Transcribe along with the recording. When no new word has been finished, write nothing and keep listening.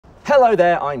Hello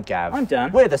there, I'm Gav. I'm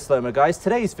Dan. We're the Slow-Mo Guys.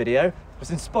 Today's video was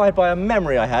inspired by a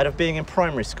memory I had of being in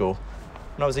primary school.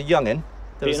 When I was a youngin',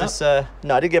 there was this, no,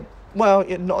 I didn't get, well,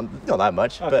 not that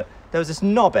much, but there was this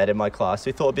knobhead in my class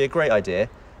who thought it'd be a great idea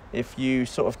if you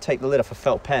sort of take the lid off a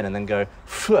felt pen and then go,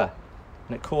 phew, and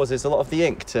it causes a lot of the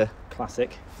ink to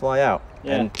fly out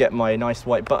and get my nice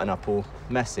white button up all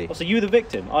messy. Oh, so you were the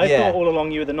victim? I thought all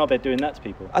along you were the knobhead doing that to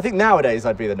people. I think nowadays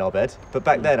I'd be the knobhead, but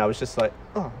back then I was just like,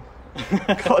 oh,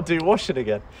 gotta do washing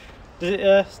again. Does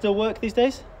it still work these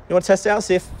days? You want to test it out,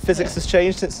 see if physics has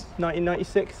changed since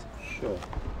 1996? Sure.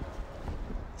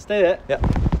 Stay there. Yeah.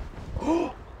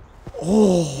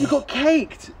 Oh, you got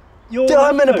caked.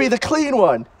 I'm gonna be the clean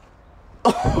one.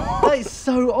 That is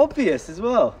so obvious as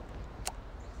well.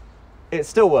 It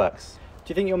still works.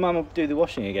 Do you think your mum will do the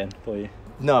washing again for you?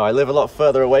 No, I live a lot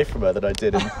further away from her than I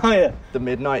did in the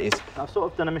mid-90s. I've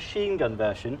sort of done a machine gun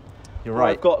version. You're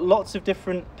right. I've got lots of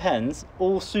different pens,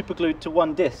 all super glued to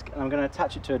one disc, and I'm going to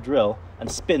attach it to a drill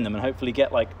and spin them and hopefully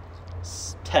get like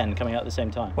 10 coming out at the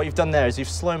same time. What you've done there is you've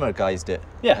slow-mo guysed it.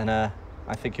 Yeah. And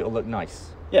I think it'll look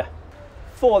nice. Yeah.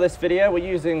 For this video, we're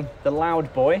using the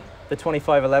Loud Boy, the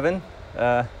 2511,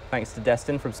 thanks to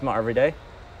Destin from Smart Every Day.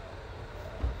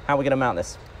 How are we going to mount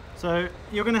this? So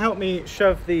you're going to help me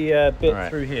shove the bit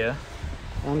through here.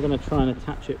 I'm going to try and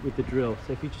attach it with the drill.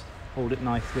 So if you just hold it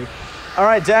nicely. All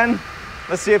right, Dan,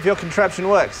 let's see if your contraption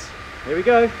works. Here we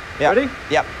go. Yep. Ready?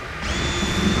 Yep.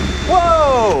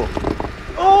 Whoa!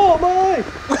 Oh my!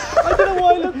 I don't know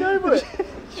why I looked over it.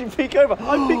 Did you peek over?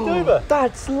 I peeked over.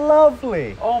 That's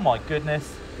lovely. Oh my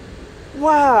goodness.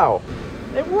 Wow.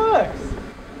 It works.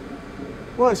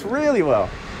 Works really well.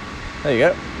 There you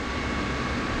go.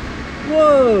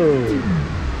 Whoa.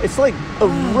 It's like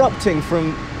erupting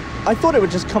from, I thought it would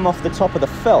just come off the top of the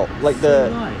felt, like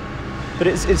but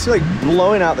it's like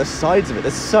blowing out the sides of it.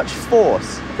 There's such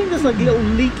force. I think there's like little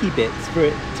leaky bits for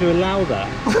it to allow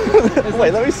that.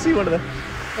 Wait, let me see one of them.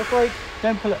 It's like,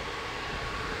 don't pull it.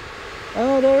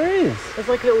 Oh, there is. There's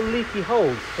like little leaky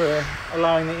holes for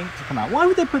allowing the ink to come out. Why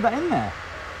would they put that in there?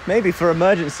 Maybe for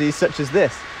emergencies such as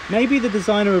this. Maybe the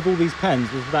designer of all these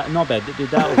pens was that knobhead that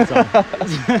did that all the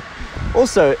time.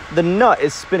 Also, the nut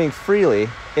is spinning freely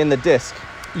in the disc.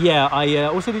 Yeah, I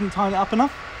also didn't tighten it up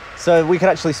enough. So we could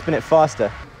actually spin it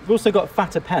faster. We've also got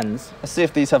fatter pens. Let's see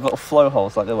if these have little flow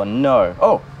holes like the one. No.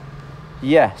 Oh,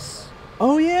 yes.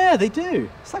 Oh yeah, they do.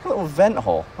 It's like a little vent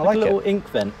hole. I like a it. little ink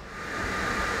vent.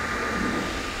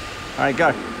 All right, go.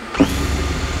 All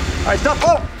right, stop.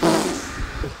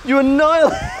 Oh! You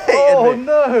annihilated me. Oh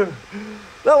no.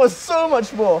 That was so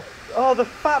much more. Oh, the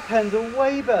fat pens are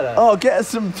way better. Oh, get us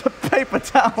some paper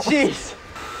towels. Jeez.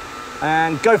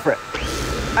 And go for it.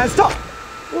 And stop.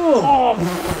 Oh.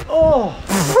 Oh.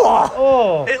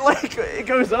 Oh. It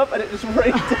goes up and it just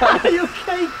rains down. You're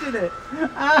caked in it.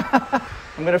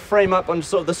 I'm going to frame up on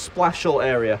sort of the splashel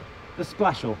area. The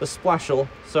splashel. The splashel.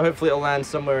 So hopefully it'll land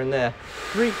somewhere in there.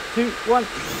 3, 2, 1.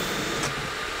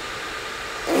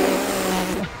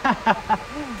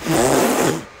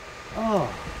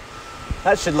 Oh.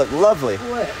 That should look lovely.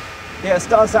 What? Yeah, it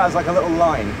starts out as like a little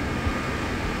line.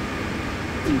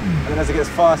 And then as it gets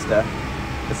faster,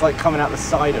 it's like coming out the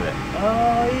side of it.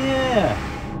 Oh, yeah.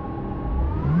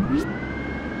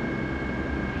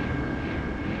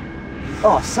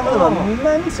 Oh, some of them are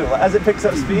mental. As it picks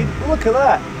up speed, look at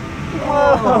that.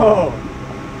 Whoa.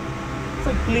 It's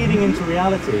like bleeding into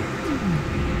reality.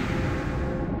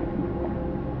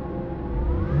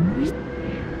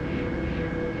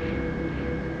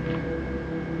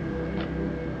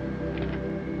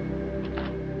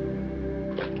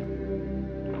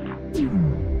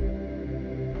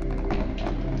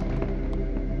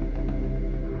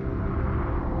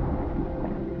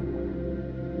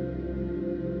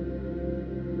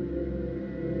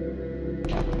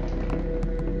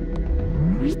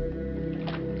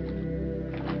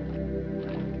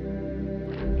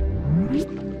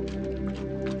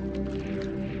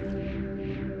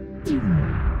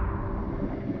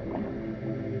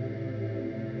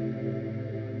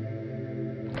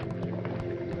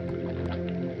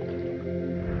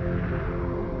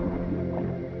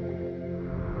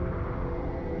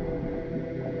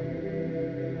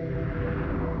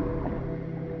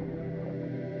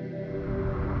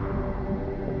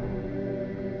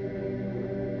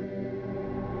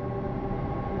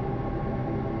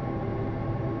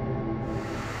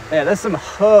 Yeah, there's some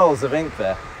hurls of ink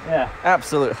there. Yeah.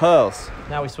 Absolute hurls.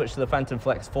 Now we switch to the Phantom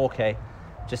Flex 4K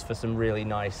just for some really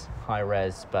nice high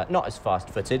res, but not as fast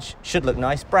footage. Should look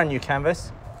nice, brand new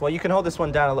canvas. Well, you can hold this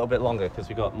one down a little bit longer because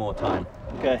we've got more time.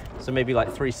 Okay. So maybe like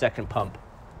 3-second pump.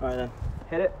 All right then.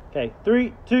 Hit it. Okay,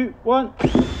 3, 2, 1.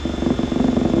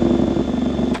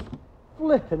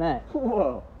 Flipping heck.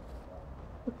 Whoa.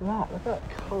 Look at that. Look at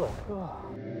that colour. Oh.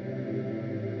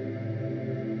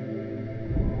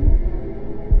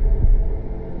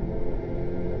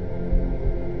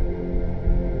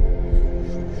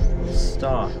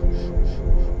 Star.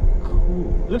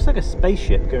 Cool. It looks like a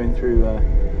spaceship going through.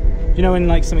 Do you know when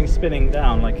like something's spinning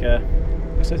down, like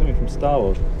looks like something from Star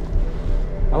Wars.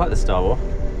 I like the Star Wars.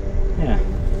 Yeah.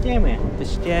 Stairway. The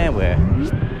stairway.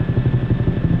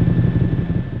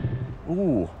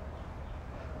 Ooh.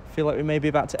 I feel like we may be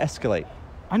about to escalate.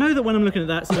 I know that when I'm looking at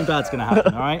that, something bad's going to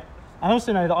happen. All right. I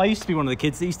also know that I used to be one of the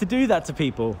kids that used to do that to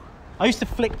people. I used to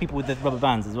flick people with the rubber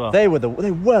bands as well. They were You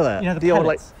know, the old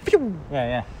like. pellets.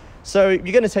 Yeah. So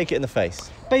you're going to take it in the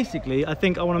face. Basically, I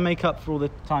think I want to make up for all the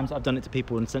times I've done it to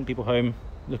people and sent people home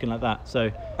looking like that. So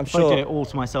I'm if sure I do it all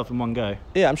to myself in one go.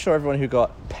 Yeah, I'm sure everyone who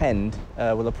got penned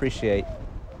will appreciate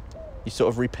you sort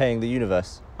of repaying the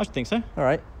universe. I should think so. All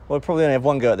right. Well, we'll probably only have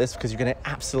one go at this because you're going to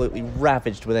get absolutely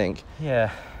ravaged with ink.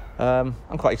 Yeah. I'm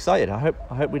quite excited. I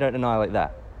hope we don't annihilate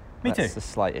that. Me too. That's a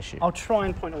slight issue. I'll try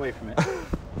and point away from it.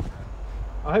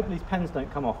 I hope these pens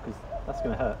don't come off because that's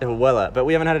going to hurt. It will well hurt, but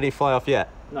we haven't had any fly off yet.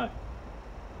 No.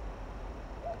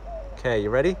 Okay, you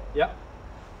ready? Yep.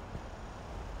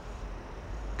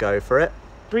 Go for it.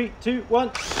 3, 2,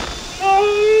 1.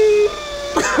 Oh!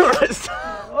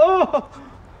 Oh!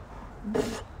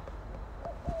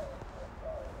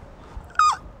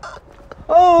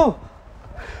 Oh!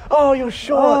 Oh, your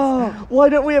shorts! Oh. Why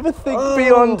don't we ever think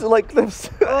beyond like this?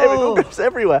 Oh. It goes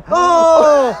everywhere.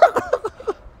 Oh!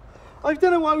 I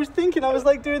don't know what I was thinking. I was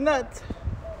like doing that.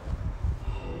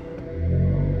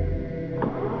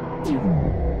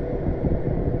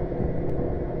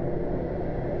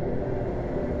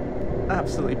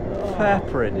 Absolutely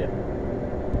peppering you.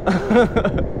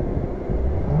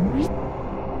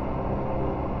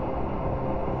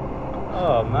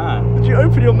 Oh man. Did you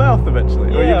open your mouth eventually?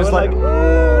 Or Yeah, are you just I like, was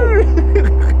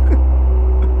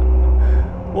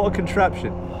what a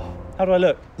contraption. How do I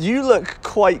look? You look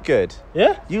quite good.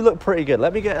 Yeah? You look pretty good.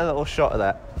 Let me get a little shot of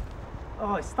that.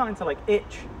 Oh, it's starting to like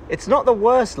itch. It's not the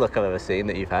worst look I've ever seen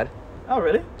that you've had. Oh,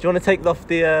 really? Do you want to take off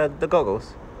the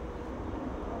goggles?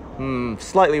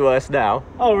 Slightly worse now.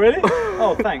 Oh, really?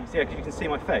 Oh, thanks. Yeah, because you can see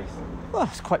my face. Well,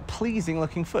 it's quite pleasing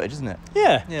looking footage, isn't it?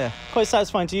 Yeah. Yeah. Quite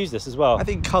satisfying to use this as well. I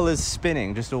think colours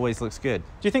spinning just always looks good.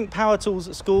 Do you think power tools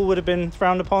at school would have been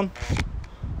frowned upon?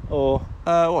 Or?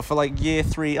 What, for like year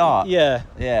 3 art? Yeah.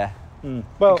 Yeah. Well,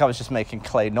 I think I was just making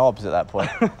clay knobs at that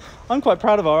point. I'm quite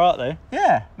proud of our art though.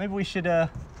 Yeah, maybe we should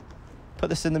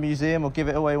put this in the museum or give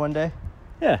it away one day.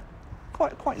 Yeah.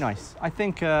 Quite nice. I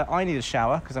think I need a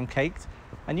shower because I'm caked,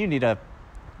 and you need a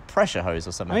pressure hose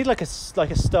or something. I need like a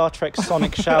Star Trek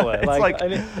sonic shower. It's like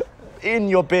in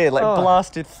your beard, like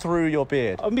blasted through your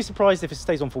beard. I'd be surprised if it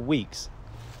stays on for weeks.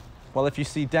 Well, if you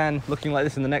see Dan looking like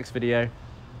this in the next video,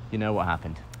 you know what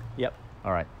happened. Yep.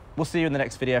 All right. We'll see you in the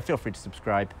next video. Feel free to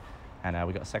subscribe. And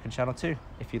we got a second channel too,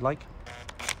 if you'd like.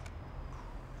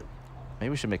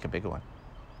 Maybe we should make a bigger one.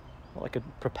 Like a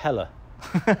propeller.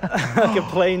 Like a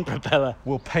plane propeller.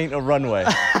 We'll paint a runway.